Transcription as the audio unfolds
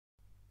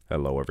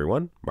Hello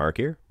everyone, Mark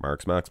here,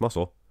 Mark's Max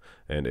Muscle,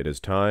 and it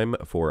is time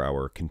for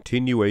our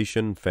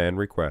continuation fan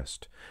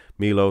request,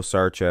 Milos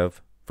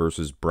Sarcev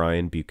versus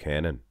Brian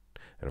Buchanan.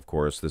 And of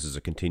course, this is a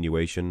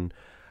continuation.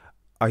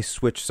 I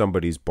switch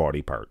somebody's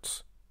body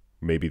parts.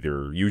 Maybe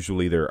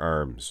usually their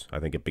arms. I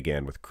think it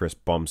began with Chris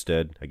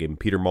Bumstead. I gave him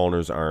Peter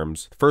Molyneux's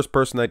arms. The first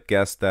person that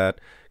guessed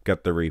that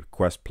got the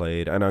request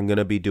played, and I'm going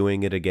to be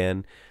doing it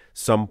again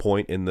some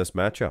point in this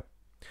matchup.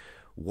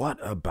 What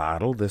a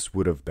battle this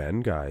would have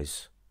been,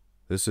 guys.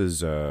 This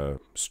is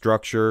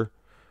structure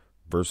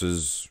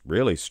versus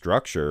really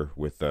structure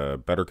with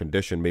better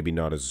condition, maybe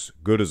not as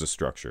good as a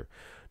structure.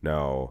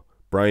 Now,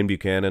 Brian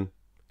Buchanan,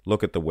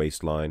 look at the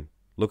waistline.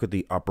 Look at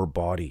the upper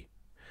body.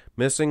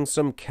 Missing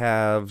some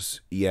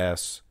calves,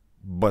 yes,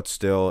 but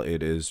still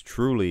it is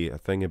truly a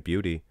thing of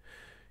beauty.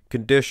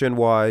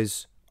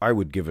 Condition-wise, I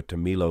would give it to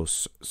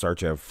Milos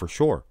Sarcev for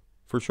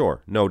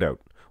sure, no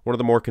doubt. One of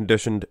the more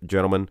conditioned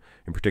gentlemen,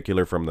 in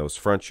particular from those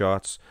front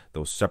shots,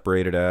 those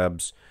separated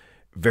abs.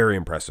 Very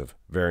impressive,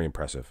 very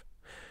impressive.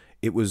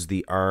 It was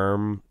the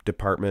arm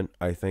department,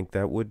 I think,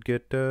 that would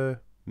get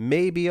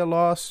maybe a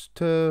loss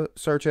to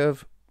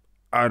Sarcev.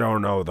 I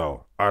don't know,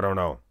 though. I don't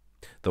know.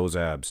 Those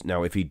abs.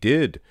 Now, if he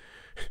did,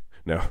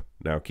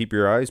 now keep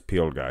your eyes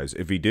peeled, guys.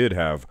 If he did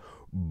have,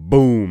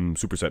 boom,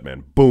 Superset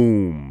Man,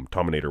 boom,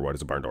 Tominator, what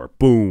is a barn door,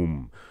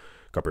 boom,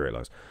 copyright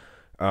laws.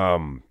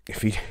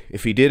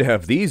 If he did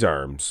have these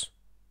arms,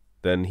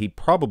 then he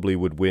probably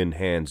would win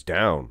hands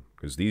down.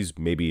 Because these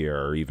maybe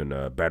are even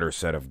a better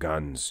set of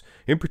guns.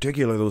 In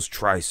particular, those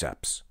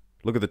triceps.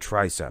 Look at the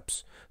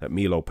triceps that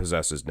Milo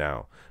possesses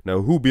now.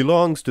 Now, who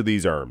belongs to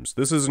these arms?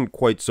 This isn't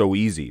quite so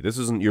easy. This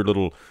isn't your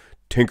little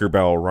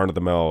Tinkerbell,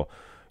 run-of-the-mill,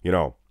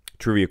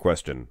 trivia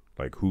question.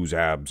 Like, whose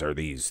abs are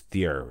these?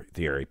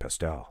 Thierry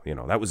Pastel.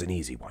 That was an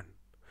easy one.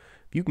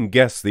 If you can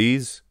guess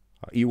these,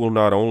 you will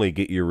not only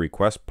get your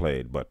request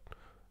played, but,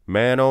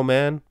 man, oh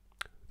man,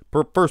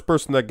 first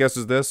person that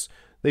guesses this,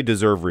 they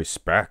deserve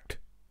respect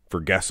for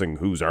guessing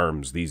whose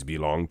arms these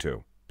belong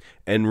to.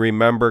 And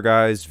remember,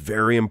 guys,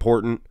 very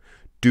important,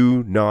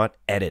 do not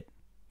edit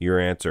your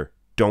answer.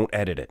 Don't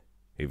edit it.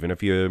 Even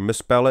if you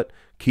misspell it,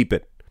 keep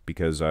it,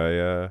 because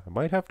I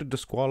might have to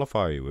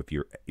disqualify you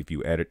if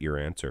you edit your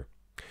answer.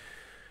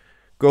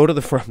 Go to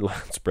the front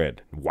lat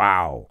spread.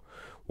 Wow.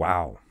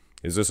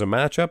 Is this a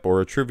matchup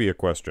or a trivia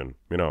question?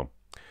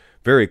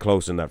 Very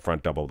close in that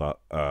front double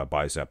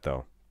bicep,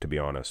 though, to be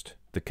honest.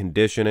 The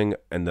conditioning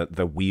and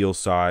the wheel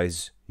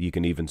size, you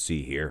can even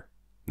see here.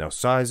 Now,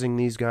 sizing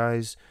these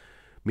guys,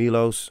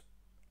 Milos,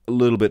 a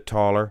little bit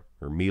taller,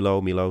 or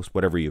Milos,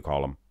 whatever you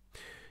call him.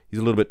 He's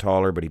a little bit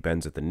taller, but he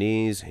bends at the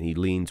knees, and he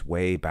leans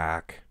way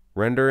back,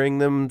 rendering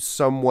them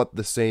somewhat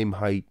the same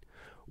height.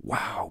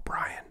 Wow,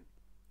 Brian.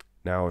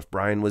 Now, if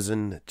Brian was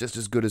in just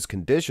as good as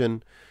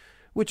condition,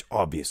 which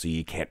obviously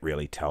you can't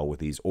really tell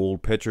with these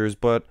old pitchers,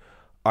 but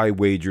I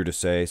wager to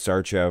say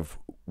Sarcev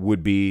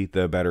would be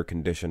the better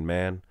conditioned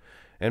man.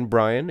 And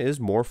Brian is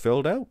more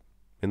filled out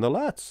in the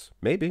lats,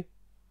 maybe.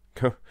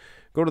 Go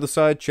to the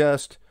side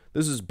chest.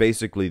 This is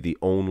basically the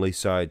only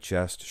side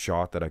chest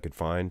shot that I could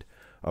find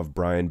of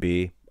Brian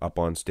B. up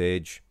on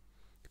stage.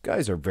 The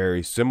guys are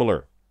very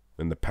similar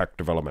in the pec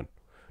development.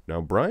 Now,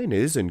 Brian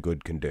is in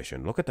good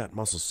condition. Look at that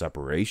muscle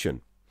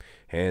separation.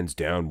 Hands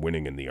down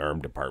winning in the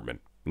arm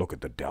department. Look at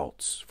the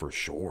delts, for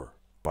sure.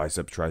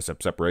 Biceps,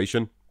 tricep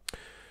separation.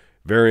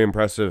 Very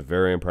impressive,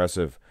 very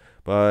impressive.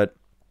 But,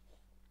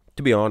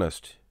 to be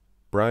honest,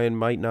 Brian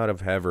might not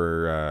have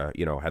ever,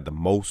 had the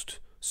most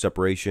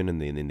separation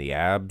in the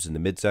abs, in the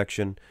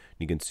midsection.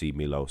 You can see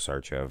Milos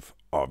Sarcev,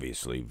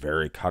 obviously,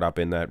 very cut up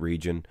in that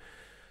region.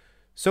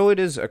 So it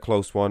is a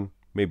close one.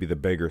 Maybe the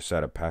bigger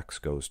set of pecs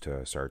goes to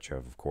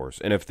Sarcev, of course.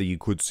 And if you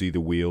could see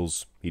the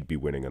wheels, he'd be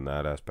winning in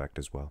that aspect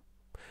as well.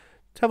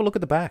 Let's have a look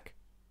at the back.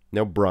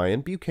 Now, Brian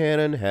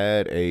Buchanan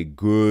had a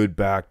good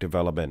back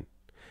development.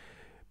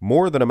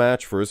 More than a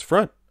match for his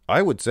front,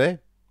 I would say.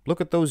 Look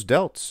at those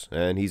delts.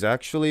 And he's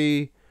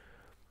actually,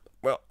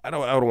 well, I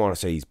don't want to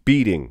say he's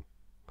beating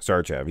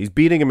Sarcev. He's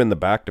beating him in the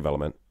back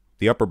development.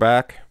 The upper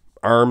back,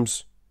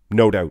 arms,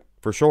 no doubt,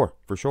 for sure.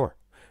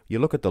 You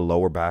look at the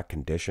lower back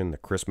condition, the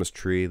Christmas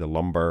tree, the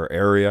lumbar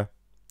area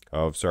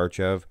of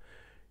Sarcev,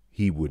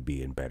 he would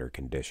be in better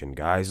condition,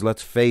 guys.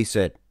 Let's face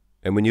it.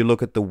 And when you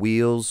look at the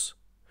wheels,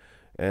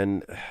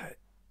 and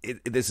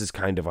this is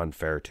kind of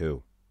unfair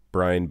too.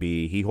 Brian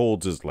B., he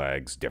holds his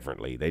legs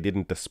differently. They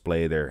didn't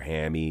display their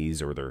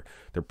hammies or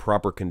their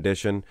proper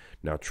condition.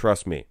 Now,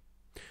 trust me,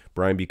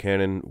 Brian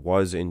Buchanan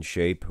was in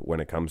shape when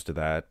it comes to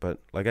that, but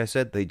like I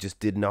said, they just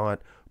did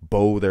not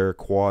bow their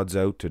quads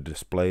out to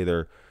display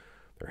their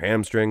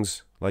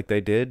hamstrings like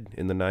they did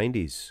in the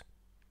 90s.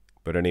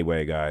 But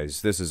anyway,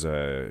 guys, this is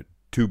a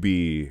to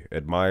be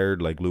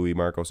admired, like Louis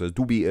Marco says,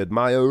 to be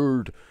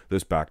admired,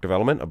 this back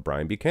development of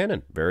Brian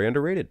Buchanan. Very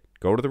underrated.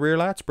 Go to the rear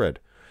lat spread.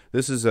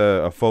 This is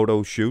a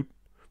photo shoot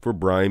for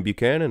Brian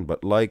Buchanan,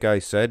 but like I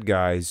said,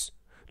 guys,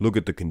 look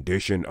at the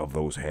condition of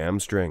those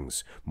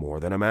hamstrings. More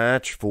than a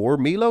match for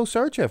Milos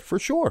Sarcev, for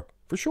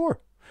sure.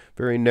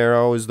 Very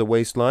narrow is the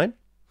waistline.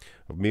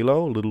 of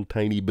Milo, a little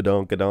tiny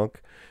badonkadonk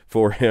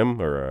for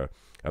him, or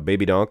a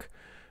baby donk,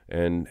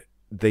 and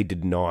they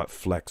did not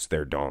flex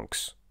their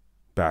donks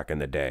back in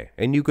the day.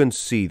 And you can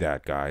see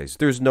that, guys.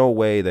 There's no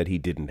way that he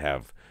didn't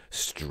have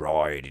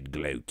striated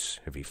glutes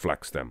if he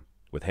flexed them.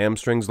 With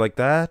hamstrings like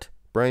that,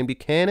 Brian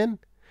Buchanan,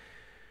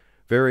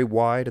 very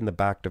wide in the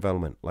back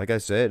development. Like I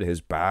said,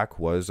 his back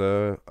was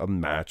a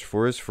match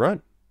for his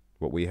front.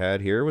 What we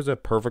had here was a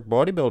perfect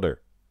bodybuilder.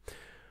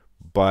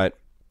 But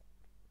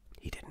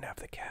he didn't have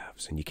the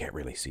calves, and you can't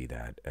really see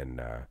that. And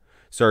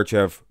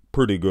Sarcev,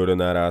 pretty good in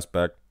that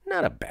aspect.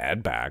 Not a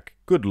bad back.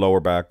 Good lower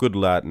back, good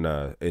Latin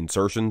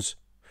insertions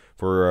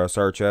for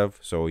Sarcev.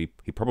 So he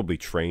probably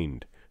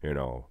trained,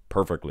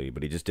 perfectly,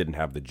 but he just didn't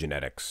have the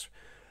genetics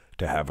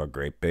to have a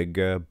great big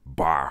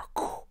back.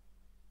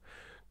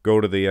 Go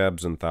to the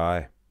abs and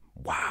thigh.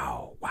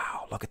 Wow.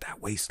 Look at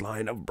that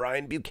waistline of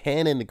Brian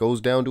Buchanan. It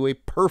goes down to a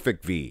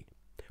perfect V.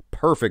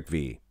 Perfect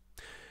V.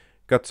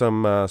 Got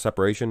some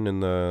separation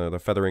in the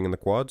feathering in the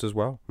quads as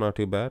well. Not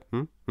too bad.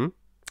 Of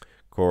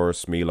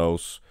course,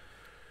 Milos,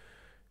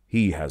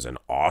 he has an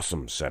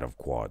awesome set of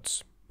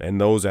quads.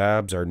 And those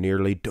abs are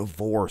nearly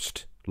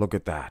divorced. Look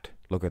at that.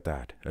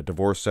 A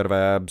divorced set of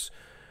abs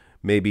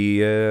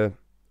maybe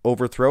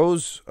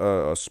overthrows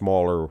a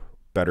smaller,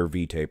 better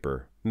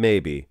V-taper.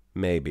 Maybe.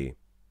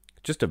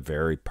 Just a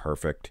very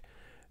perfect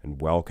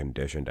and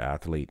well-conditioned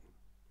athlete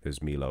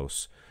is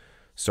Milos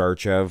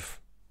Sarcev.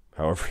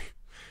 However,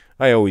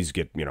 I always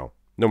get, no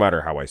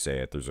matter how I say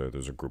it, there's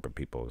a group of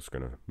people that's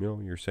going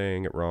to, you're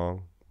saying it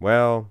wrong.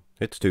 Well,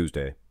 it's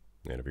Tuesday.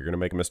 And if you're going to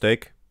make a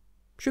mistake,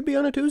 it should be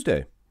on a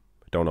Tuesday.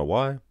 I don't know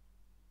why.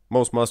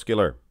 Most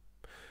muscular.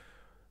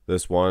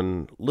 This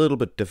one, a little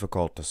bit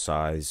difficult to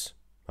size,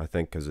 I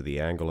think, because of the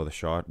angle of the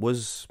shot.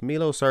 Was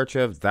Milos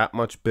Sarcev that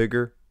much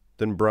bigger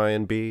than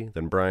Brian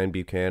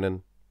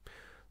Buchanan?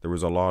 There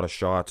was a lot of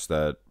shots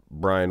that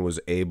Brian was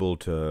able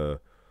to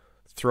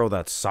throw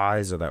that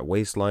size of that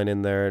waistline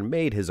in there and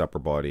made his upper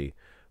body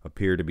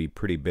appear to be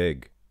pretty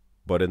big.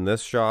 But in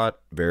this shot,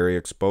 very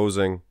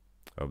exposing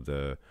of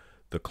the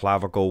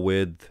clavicle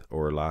width,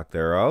 or lack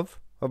thereof,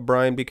 of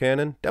Brian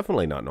Buchanan.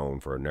 Definitely not known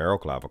for a narrow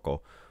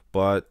clavicle,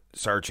 but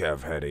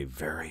Sarcev had a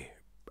very,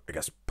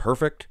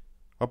 perfect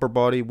upper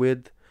body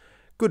width.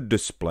 Good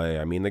display.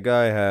 I mean, the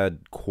guy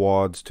had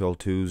quads till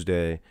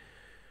Tuesday.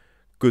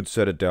 Good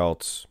set of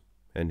delts.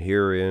 And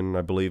here in,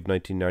 I believe,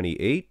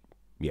 1998,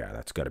 yeah,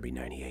 that's got to be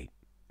 98.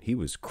 He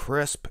was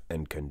crisp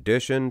and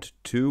conditioned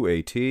to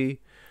a T.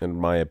 In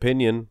my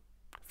opinion,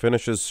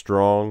 finishes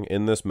strong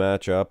in this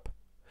matchup.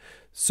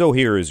 So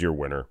here is your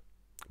winner,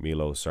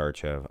 Milos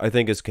Sarcev. I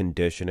think his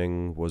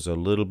conditioning was a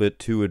little bit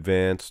too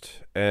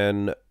advanced,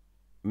 and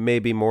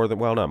maybe more than,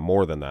 well, not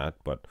more than that,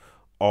 but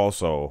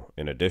also,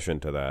 in addition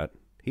to that,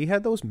 he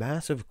had those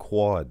massive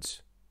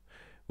quads,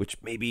 which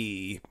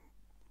maybe,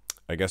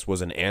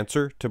 was an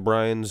answer to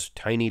Brian's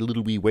tiny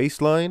little wee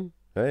waistline.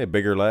 Hey,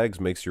 bigger legs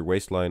makes your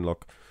waistline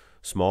look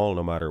small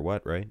no matter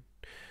what, right?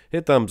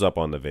 Hit thumbs up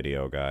on the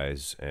video,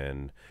 guys,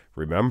 and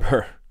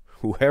remember,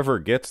 whoever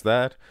gets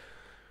that,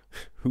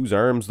 whose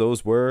arms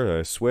those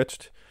were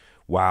switched,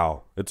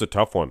 wow, it's a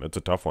tough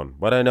one.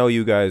 But I know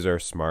you guys are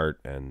smart,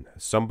 and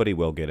somebody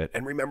will get it.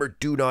 And remember,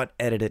 do not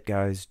edit it,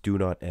 guys. Do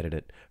not edit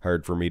it.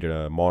 Hard for me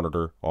to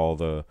monitor all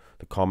the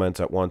comments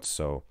at once,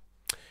 so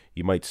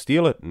you might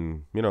steal it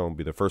and,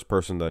 be the first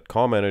person that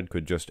commented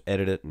could just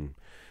edit it and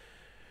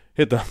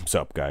hit thumbs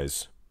up,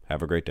 guys.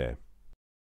 Have a great day.